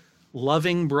her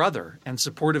loving brother and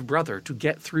supportive brother to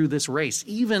get through this race,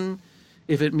 even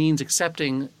if it means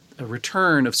accepting a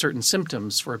return of certain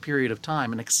symptoms for a period of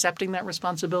time and accepting that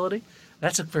responsibility,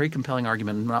 that's a very compelling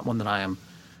argument and not one that I am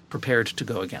prepared to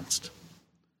go against.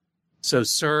 So,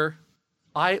 sir,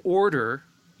 I order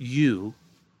you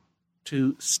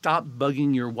to stop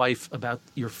bugging your wife about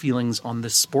your feelings on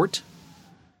this sport.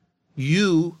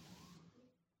 You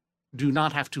do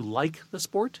not have to like the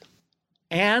sport,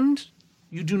 and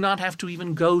you do not have to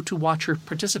even go to watch her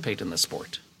participate in the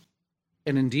sport.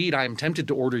 And indeed, I am tempted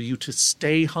to order you to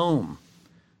stay home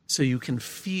so you can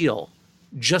feel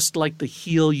just like the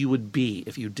heel you would be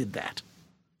if you did that.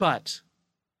 But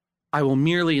I will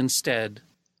merely instead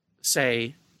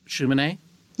say, Shumane,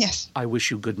 Yes. I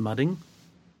wish you good mudding.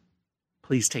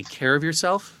 Please take care of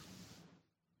yourself.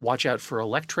 Watch out for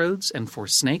electrodes and for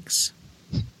snakes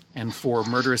and for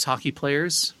murderous hockey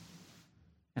players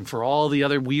and for all the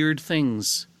other weird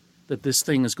things that this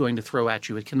thing is going to throw at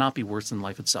you. It cannot be worse than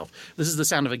life itself. This is the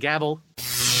sound of a gavel.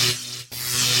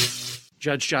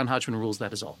 Judge John Hodgman rules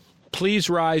that is all. Please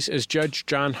rise as Judge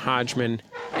John Hodgman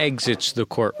exits the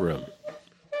courtroom.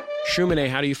 Shumane,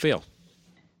 how do you feel?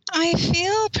 I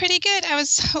feel pretty good. I was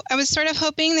sort of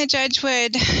hoping the judge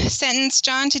would sentence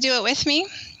John to do it with me,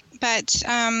 but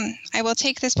I will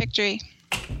take this victory.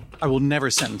 I will never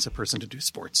sentence a person to do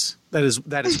sports. That is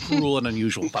cruel and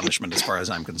unusual punishment as far as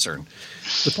I'm concerned.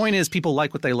 The point is, people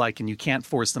like what they like, and you can't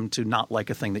force them to not like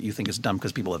a thing that you think is dumb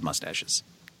because people have mustaches.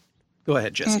 Go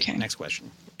ahead, Jesse. Okay. Next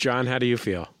question. John, how do you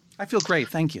feel? I feel great,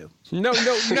 thank you. No,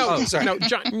 Oh, sorry.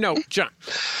 John.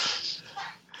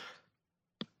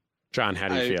 John, how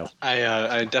do you feel?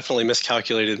 I definitely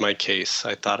miscalculated my case.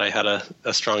 I thought I had a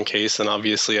strong case, and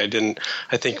obviously I didn't.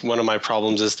 I think one of my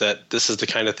problems is that this is the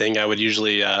kind of thing I would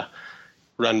usually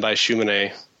run by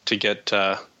Shumane to get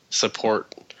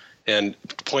support and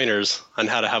pointers on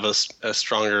how to have a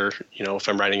stronger, if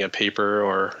I'm writing a paper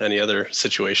or any other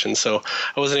situation. So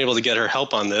I wasn't able to get her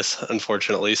help on this,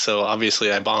 unfortunately. So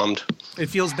obviously I bombed. It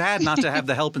feels bad not to have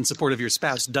the help and support of your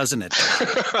spouse, doesn't it?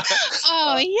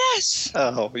 Oh, yes.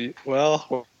 Oh,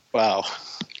 well, wow. I'm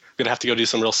going to have to go do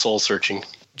some real soul searching.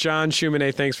 John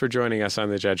Shumane, thanks for joining us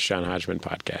on the Judge John Hodgman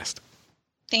podcast.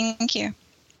 Thank you.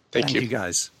 Thank you. You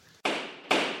guys.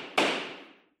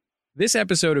 This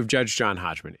episode of Judge John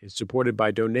Hodgman is supported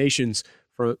by donations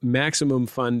from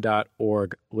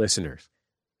MaximumFun.org listeners,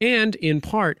 and in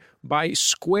part by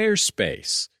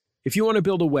Squarespace. If you want to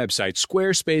build a website,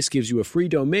 Squarespace gives you a free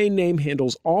domain name,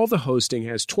 handles all the hosting,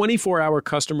 has 24-hour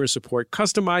customer support,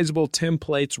 customizable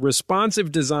templates,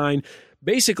 responsive design,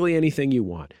 basically anything you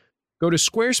want. Go to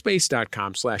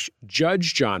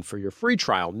squarespace.com/JudgeJohn for your free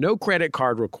trial, no credit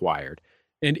card required.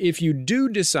 And if you do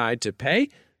decide to pay,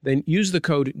 then use the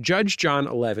code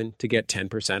JudgeJohn11 to get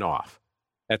 10% off.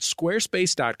 That's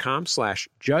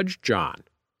squarespace.com/JudgeJohn.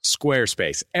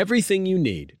 Squarespace, everything you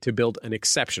need to build an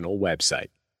exceptional website.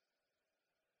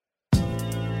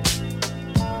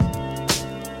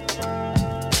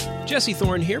 Jesse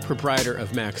Thorne here, proprietor of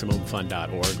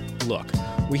MaximumFun.org. Look,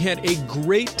 we had a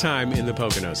great time in the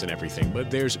Poconos and everything,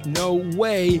 but there's no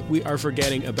way we are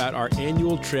forgetting about our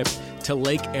annual trip to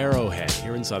Lake Arrowhead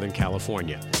here in Southern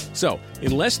California. So,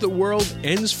 unless the world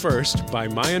ends first by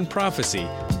Mayan prophecy,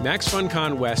 Max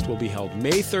FunCon West will be held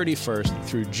May 31st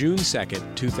through June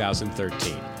 2nd,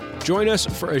 2013. Join us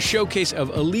for a showcase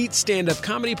of elite stand-up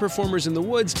comedy performers in the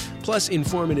woods, plus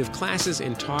informative classes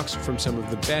and talks from some of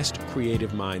the best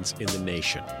creative minds in the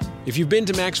nation. If you've been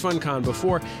to Max FunCon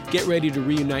before, get ready to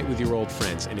reunite with your old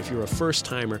friends. And if you're a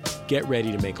first-timer, get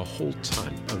ready to make a whole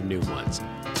ton of new ones.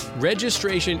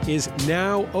 Registration is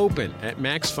now open at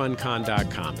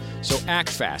MaxFunCon.com. So act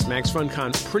fast. Max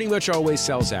FunCon pretty much always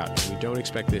sells out, and we don't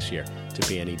expect this year to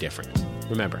be any different.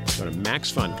 Remember, go to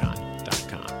MaxFunCon.com.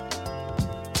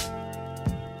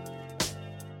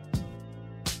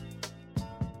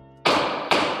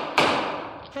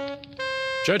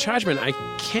 Judge Hodgman, I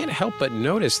can't help but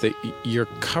notice that you're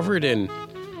covered in,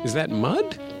 is that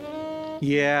mud?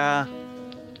 Yeah.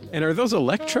 And are those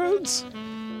electrodes?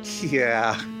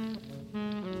 Yeah.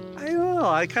 I don't know.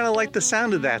 I kind of like the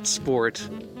sound of that sport.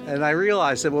 And I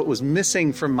realized that what was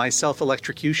missing from my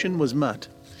self-electrocution was mud.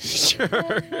 Sure.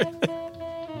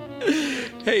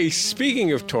 Hey,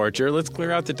 speaking of torture, let's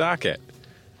clear out the docket.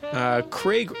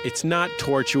 Craig, it's not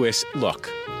tortuous. Look,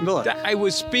 I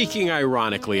was speaking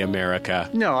ironically, America.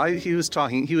 No, he was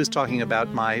talking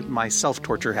about my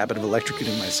self-torture habit of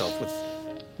electrocuting myself with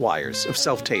wires, of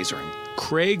self-tasering.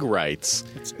 Craig writes,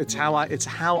 It's how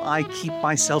I keep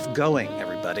myself going,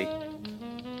 everybody.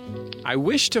 I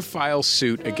wish to file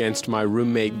suit against my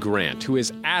roommate Grant, who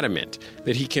is adamant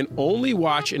that he can only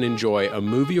watch and enjoy a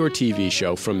movie or TV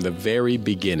show from the very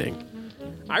beginning.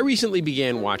 I recently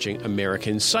began watching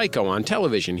American Psycho on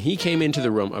television. He came into the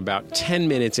room about 10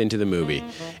 minutes into the movie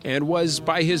and was,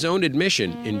 by his own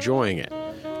admission, enjoying it.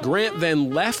 Grant then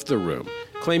left the room,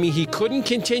 claiming he couldn't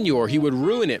continue or he would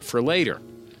ruin it for later.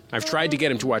 I've tried to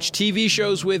get him to watch TV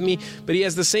shows with me, but he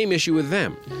has the same issue with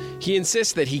them. He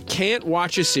insists that he can't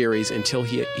watch a series until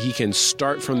he can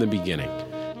start from the beginning.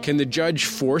 Can the judge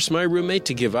force my roommate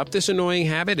to give up this annoying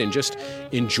habit and just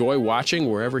enjoy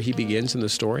watching wherever he begins in the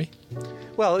story?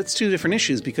 Well, it's two different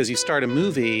issues because you start a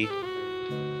movie,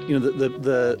 you know,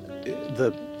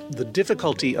 the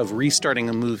difficulty of restarting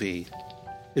a movie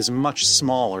is much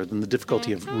smaller than the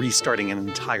difficulty of restarting an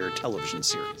entire television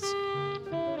series.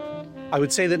 I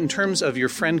would say that in terms of your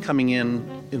friend coming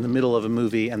in the middle of a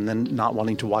movie and then not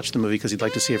wanting to watch the movie because he'd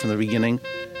like to see it from the beginning,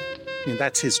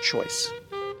 that's his choice.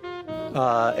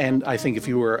 And I think if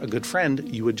you were a good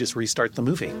friend, you would just restart the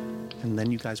movie. And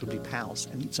then you guys would be pals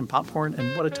and eat some popcorn,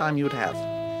 and what a time you would have.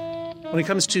 When it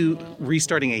comes to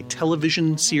restarting a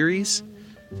television series,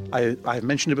 I've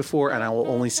mentioned it before, and I will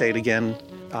only say it again.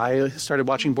 I started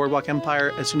watching Boardwalk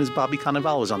Empire as soon as Bobby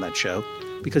Cannavale was on that show,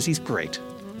 because he's great.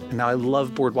 And now I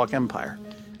love Boardwalk Empire.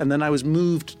 And then I was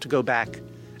moved to go back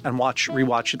and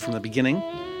rewatch it from the beginning,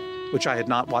 which I had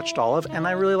not watched all of, and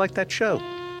I really like that show.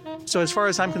 So as far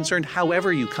as I'm concerned,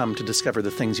 however you come to discover the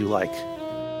things you like,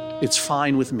 it's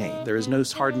fine with me. There is no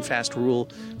hard and fast rule.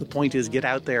 The point is get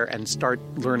out there and start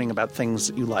learning about things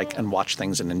that you like and watch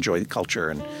things and enjoy the culture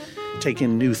and take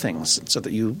in new things so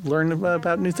that you learn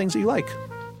about new things that you like.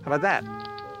 How about that?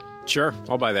 Sure,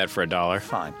 I'll buy that for $1.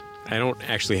 Fine. I don't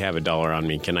actually have $1 on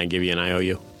me. Can I give you an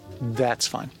IOU? That's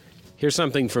fine. Here's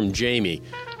something from Jamie.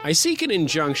 I seek an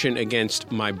injunction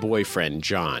against my boyfriend,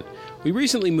 John. We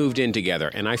recently moved in together,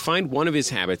 and I find one of his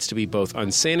habits to be both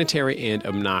unsanitary and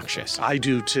obnoxious. I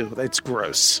do, too. It's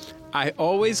gross. I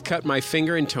always cut my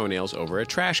finger and toenails over a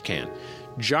trash can.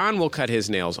 John will cut his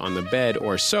nails on the bed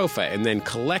or sofa and then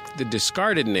collect the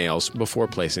discarded nails before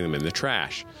placing them in the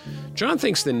trash. John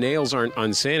thinks the nails aren't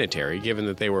unsanitary, given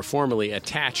that they were formerly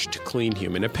attached to clean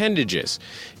human appendages.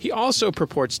 He also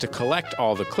purports to collect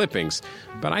all the clippings,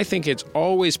 but I think it's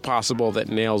always possible that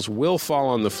nails will fall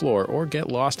on the floor or get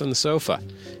lost on the sofa.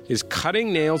 Is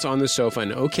cutting nails on the sofa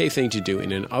an okay thing to do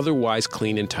in an otherwise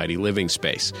clean and tidy living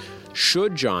space?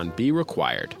 Should John be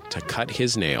required to cut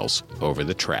his nails over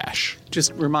the trash?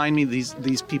 Just remind me,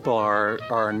 these people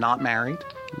are not married?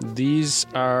 This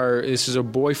is a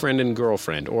boyfriend and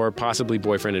girlfriend, or possibly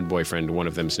boyfriend and boyfriend. One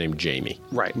of them's named Jamie.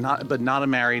 Right, not a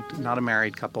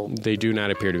married couple. They do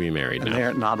not appear to be married. And no.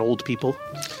 They're not old people.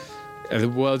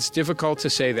 Well, it's difficult to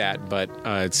say that, but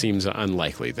it seems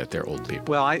unlikely that they're old people.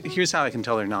 Well, here's how I can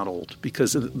tell they're not old,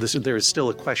 because there is still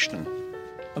a question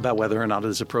about whether or not it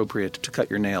is appropriate to cut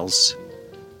your nails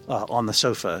on the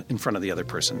sofa in front of the other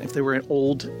person. If they were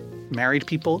old married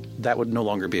people, that would no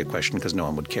longer be a question because no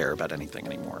one would care about anything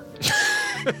anymore.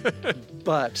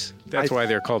 But that's why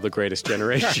they're called the Greatest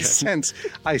Generation.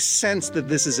 I sense that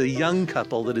this is a young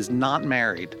couple that is not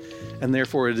married, and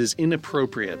therefore it is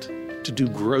inappropriate to do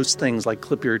gross things like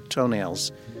clip your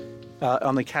toenails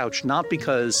on the couch, not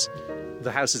because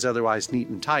the house is otherwise neat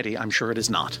and tidy. I'm sure it is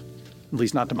not, at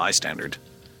least not to my standard.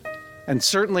 And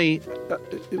certainly,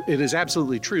 it is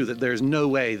absolutely true that there's no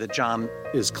way that John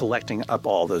is collecting up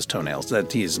all those toenails,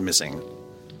 that he is missing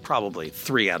probably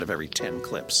 3 out of every 10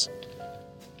 clips.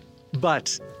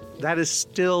 But that is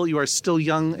still, you are still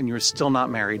young and you're still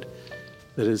not married.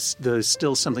 That is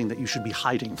still something that you should be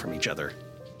hiding from each other.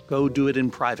 Go do it in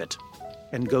private,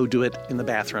 and go do it in the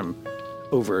bathroom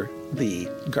over the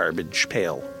garbage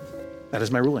pail. That is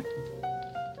my ruling.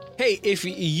 Hey, if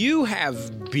you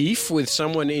have beef with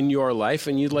someone in your life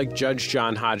and you'd like Judge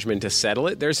John Hodgman to settle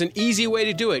it, there's an easy way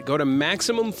to do it. Go to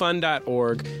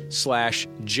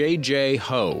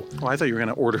MaximumFun.org/JJHo. Oh, I thought you were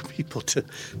going to order people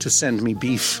to send me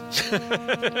beef.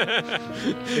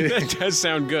 That does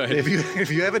sound good.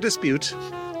 If you have a dispute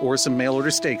or some mail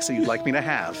order steaks that you'd like me to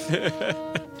have,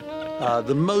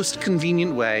 The most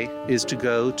convenient way is to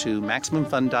go to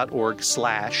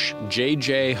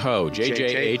MaximumFun.org/JJHO,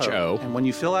 JJHO. And when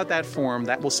you fill out that form,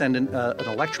 that will send an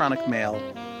electronic mail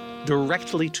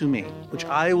directly to me, which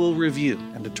I will review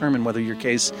and determine whether your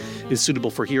case is suitable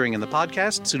for hearing in the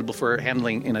podcast, suitable for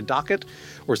handling in a docket,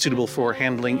 or suitable for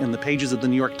handling in the pages of the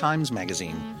New York Times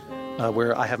Magazine,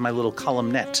 where I have my little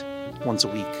columnette once a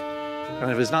week. And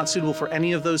if it's not suitable for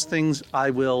any of those things, I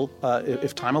will,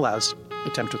 if time allows,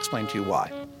 attempt to explain to you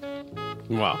why.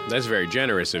 Well, that's very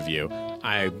generous of you.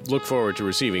 I look forward to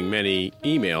receiving many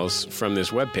emails from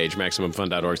this webpage,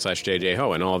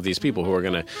 MaximumFun.org/JJHO, and all of these people who are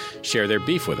going to share their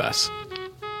beef with us.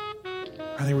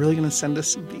 Are they really going to send us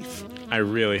some beef? I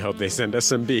really hope they send us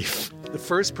some beef. The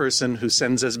first person who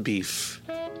sends us beef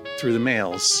through the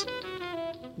mails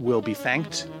will be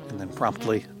thanked and then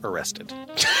promptly arrested.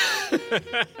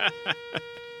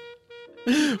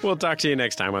 We'll talk to you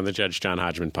next time on the Judge John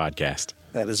Hodgman Podcast.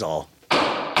 That is all.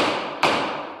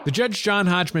 The Judge John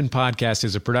Hodgman Podcast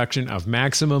is a production of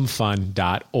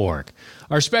MaximumFun.org.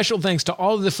 Our special thanks to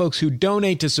all of the folks who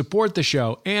donate to support the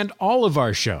show and all of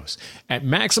our shows at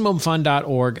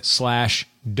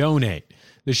MaximumFun.org/donate.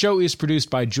 The show is produced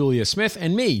by Julia Smith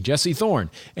and me, Jesse Thorne,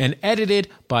 and edited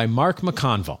by Mark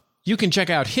McConville. You can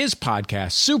check out his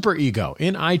podcast, Super Ego,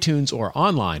 in iTunes or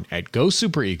online at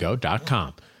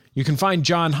GoSuperEgo.com. You can find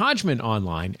John Hodgman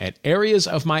online at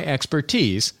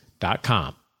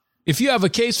areasofmyexpertise.com. If you have a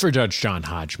case for Judge John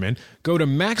Hodgman, go to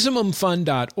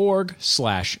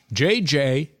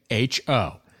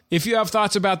MaximumFun.org/JJHO. If you have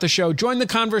thoughts about the show, join the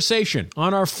conversation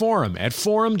on our forum at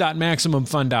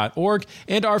forum.MaximumFun.org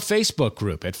and our Facebook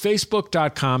group at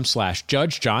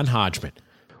Facebook.com/Judge John Hodgman.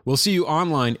 We'll see you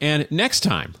online and next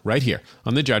time right here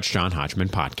on the Judge John Hodgman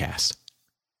Podcast.